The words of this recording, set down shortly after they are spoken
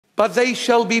but they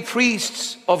shall be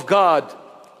priests of God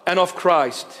and of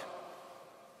Christ.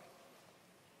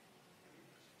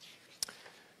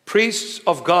 Priests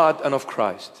of God and of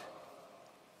Christ.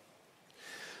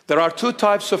 There are two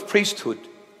types of priesthood.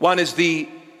 One is the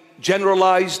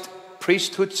generalized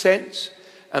priesthood sense,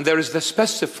 and there is the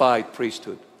specified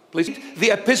priesthood. Please, the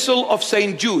epistle of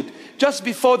St. Jude, just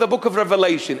before the book of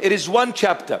Revelation. It is one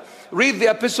chapter. Read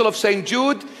the epistle of St.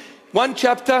 Jude, one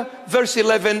chapter, verse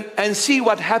 11, and see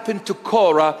what happened to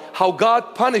Korah, how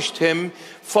God punished him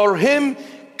for him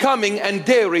coming and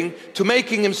daring to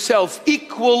making himself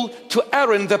equal to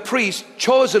Aaron the priest,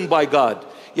 chosen by God.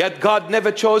 Yet God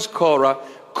never chose Korah.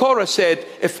 Korah said,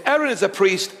 if Aaron is a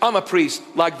priest, I'm a priest,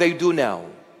 like they do now.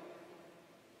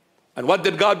 And what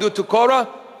did God do to Korah?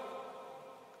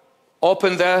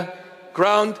 Opened the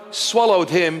ground, swallowed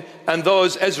him, and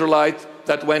those Israelites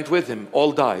that went with him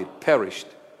all died, perished.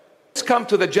 Let's come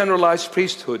to the generalized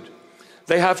priesthood.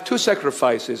 They have two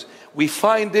sacrifices. We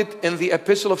find it in the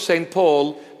epistle of St.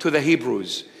 Paul to the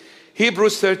Hebrews.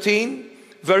 Hebrews 13,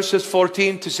 verses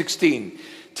 14 to 16.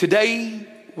 Today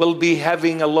we'll be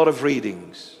having a lot of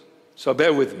readings, so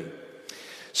bear with me.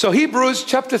 So Hebrews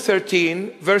chapter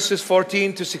 13, verses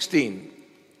 14 to 16.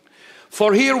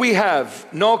 For here we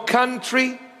have no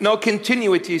country, no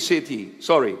continuity city.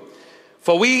 For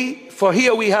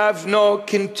here we have no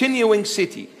continuing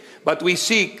city, but we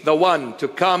seek the one to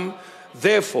come.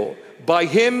 Therefore, by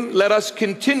him let us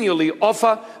continually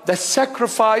offer the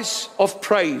sacrifice of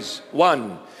praise,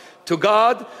 one, to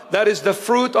God, that is the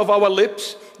fruit of our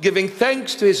lips, giving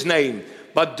thanks to his name.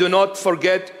 But do not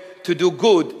forget to do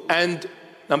good, and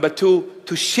number two,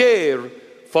 to share,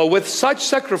 for with such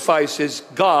sacrifices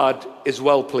God is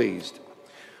well pleased.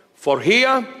 For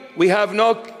here we have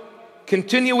no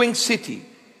continuing city,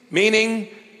 meaning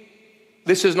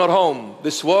this is not home.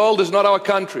 This world is not our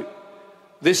country.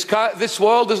 This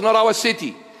world is not our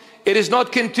city. It is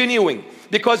not continuing,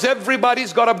 because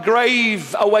everybody's got a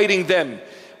grave awaiting them.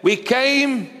 We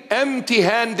came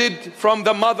empty-handed from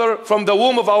the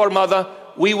womb of our mother.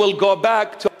 We will go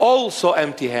back to also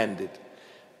empty-handed.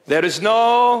 There is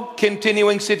no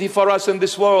continuing city for us in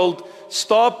this world.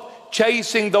 Stop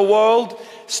chasing the world.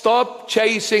 Stop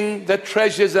chasing the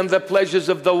treasures and the pleasures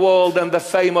of the world and the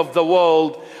fame of the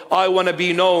world. I want to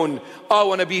be known. I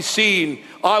want to be seen.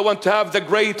 I want to have the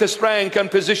greatest rank and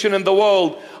position in the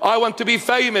world. I want to be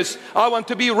famous. I want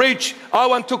to be rich. I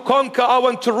want to conquer. I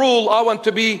want to rule. I want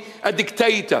to be a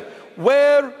dictator.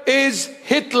 Where is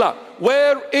Hitler?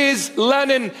 Where is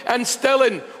Lenin and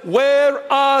Stalin?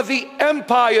 Where are the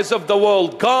empires of the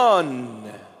world? Gone.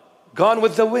 Gone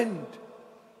with the wind.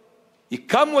 You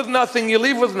come with nothing, you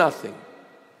leave with nothing.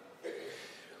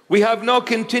 We have no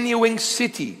continuing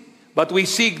city, but we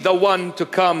seek the one to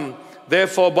come.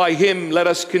 Therefore, by him, let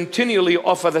us continually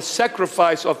offer the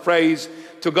sacrifice of praise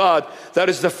to God. That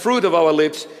is the fruit of our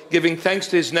lips, giving thanks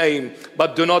to his name.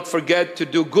 But do not forget to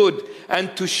do good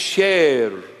and to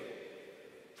share.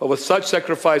 For with such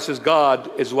sacrifices,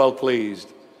 God is well pleased.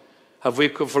 Have we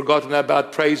forgotten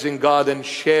about praising God and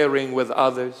sharing with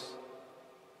others?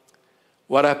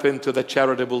 What happened to the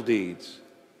charitable deeds?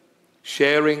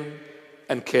 Sharing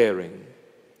and caring.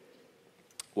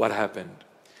 What happened?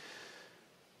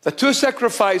 The two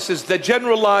sacrifices, the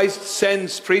generalized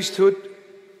sense priesthood,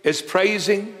 is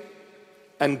praising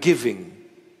and giving,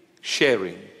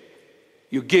 sharing.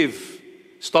 You give,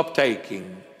 stop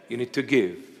taking, you need to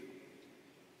give.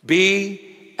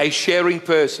 Be a sharing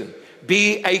person.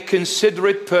 Be a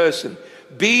considerate person.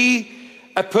 Be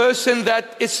a person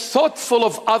that is thoughtful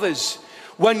of others.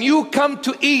 When you come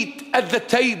to eat at the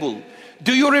table,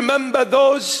 do you remember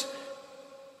those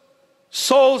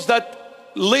souls that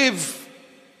live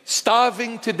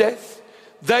starving to death?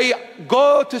 They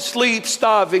go to sleep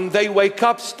starving, they wake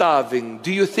up starving.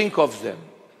 Do you think of them?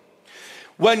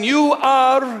 When you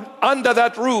are under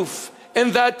that roof,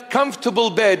 in that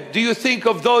comfortable bed, do you think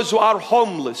of those who are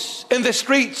homeless, in the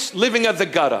streets, living at the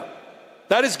gutter?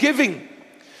 That is giving.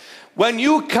 When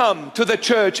you come to the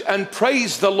church and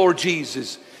praise the Lord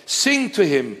Jesus, sing to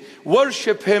him,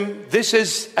 worship him, this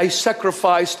is a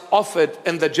sacrifice offered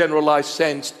in the generalized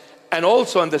sense and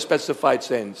also in the specified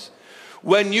sense.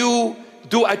 When you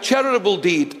do a charitable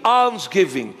deed,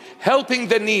 almsgiving, helping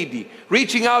the needy,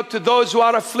 reaching out to those who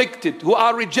are afflicted, who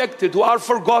are rejected, who are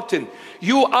forgotten,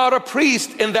 you are a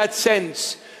priest in that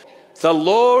sense. The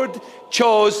Lord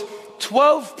chose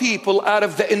 12 people out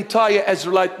of the entire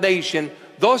Israelite nation.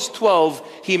 Those 12,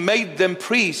 he made them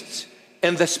priests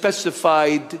in the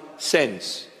specified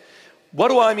sense. What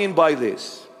do I mean by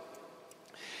this?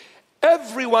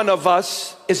 Every one of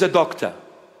us is a doctor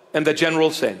in the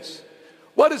general sense.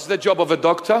 What is the job of a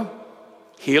doctor?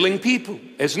 healing people,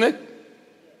 isn't it?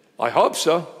 I hope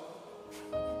so.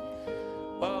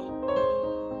 Well,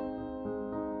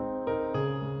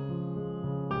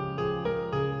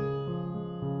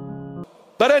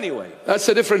 but anyway, that's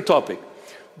a different topic.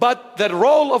 But the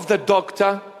role of the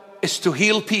doctor is to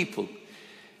heal people.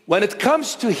 When it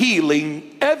comes to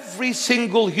healing, every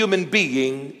single human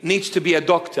being needs to be a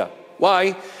doctor.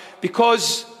 Why?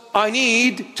 Because I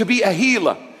need to be a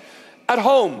healer. At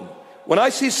home, when I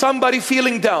see somebody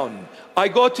feeling down, I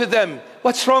go to them.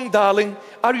 What's wrong, darling?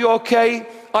 Are you okay?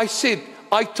 I sit,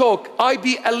 I talk, I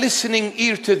be a listening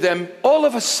ear to them. All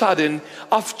of a sudden,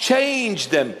 I've changed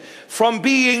them from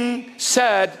being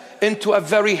sad into a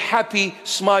very happy,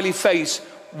 smiley face.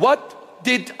 What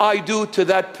did I do to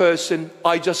that person?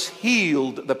 I just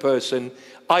healed the person.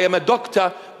 I am a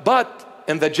doctor, but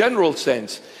in the general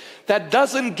sense, that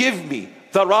doesn't give me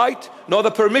the right nor the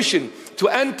permission to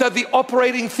enter the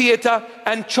operating theater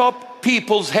and chop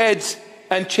people's heads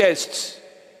and chests.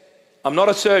 I'm not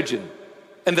a surgeon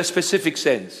in the specific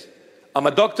sense. I'm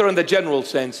a doctor in the general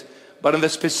sense, but in the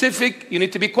specific, you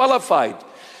need to be qualified.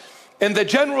 In the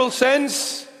general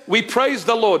sense, we praise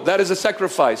the Lord. That is a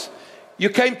sacrifice. You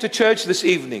came to church this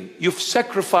evening. You've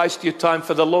sacrificed your time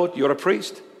for the Lord. You're a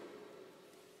priest.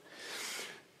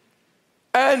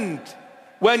 And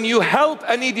when you help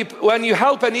a needy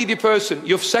person,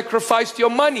 you've sacrificed your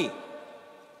money.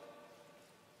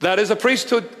 That is a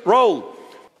priesthood role.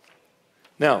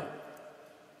 Now,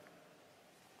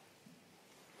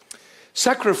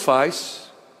 sacrifice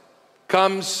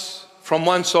comes from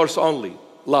one source only: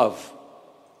 love.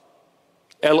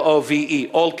 L-O-V-E,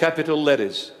 all capital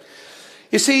letters.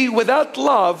 You see, without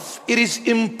love, it is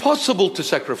impossible to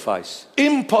sacrifice.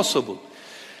 Impossible.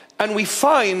 And we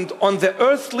find on the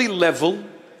earthly level,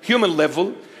 human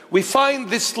level, we find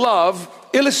this love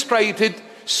illustrated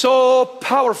so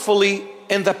powerfully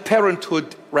in the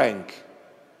parenthood rank.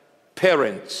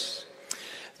 Parents.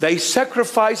 They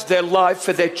sacrifice their life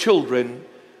for their children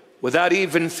without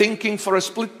even thinking for a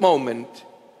split moment,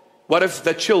 what if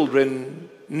the children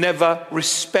never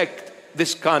respect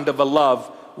this kind of a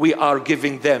love we are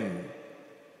giving them?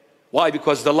 Why?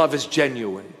 Because the love is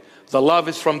genuine. The love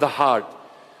is from the heart.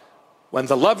 When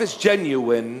the love is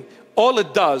genuine, all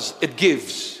it does, it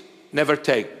gives, never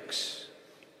takes.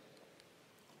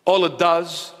 All it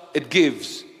does, it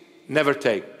gives, never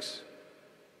takes.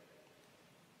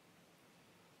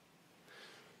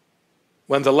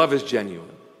 When the love is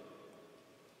genuine.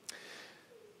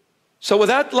 So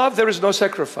without love, there is no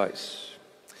sacrifice.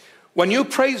 When you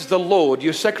praise the Lord,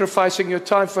 you're sacrificing your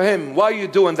time for Him. Why are you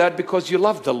doing that? Because you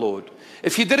love the Lord.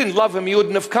 If you didn't love Him, you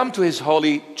wouldn't have come to His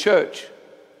holy church.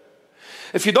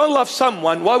 If you don't love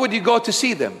someone, why would you go to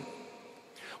see them?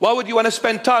 Why would you want to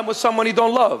spend time with someone you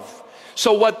don't love?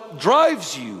 So what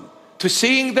drives you to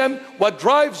seeing them, what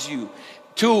drives you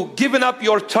to giving up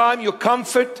your time, your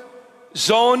comfort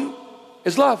zone,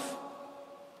 is love.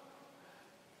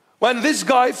 When this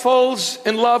guy falls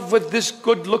in love with this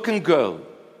good-looking girl,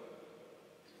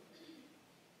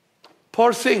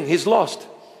 poor thing, he's lost.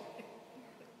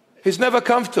 He's never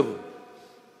comfortable.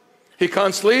 He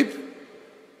can't sleep,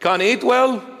 can't eat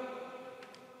well.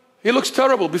 He looks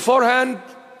terrible. Beforehand,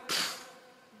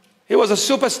 he was a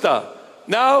superstar.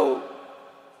 Now,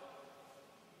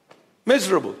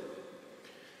 miserable.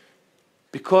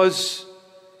 Because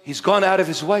he's gone out of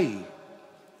his way.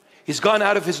 He's gone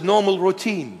out of his normal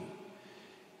routine.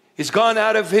 He's gone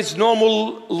out of his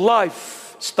normal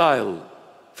lifestyle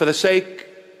for the sake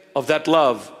of that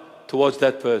love towards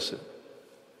that person.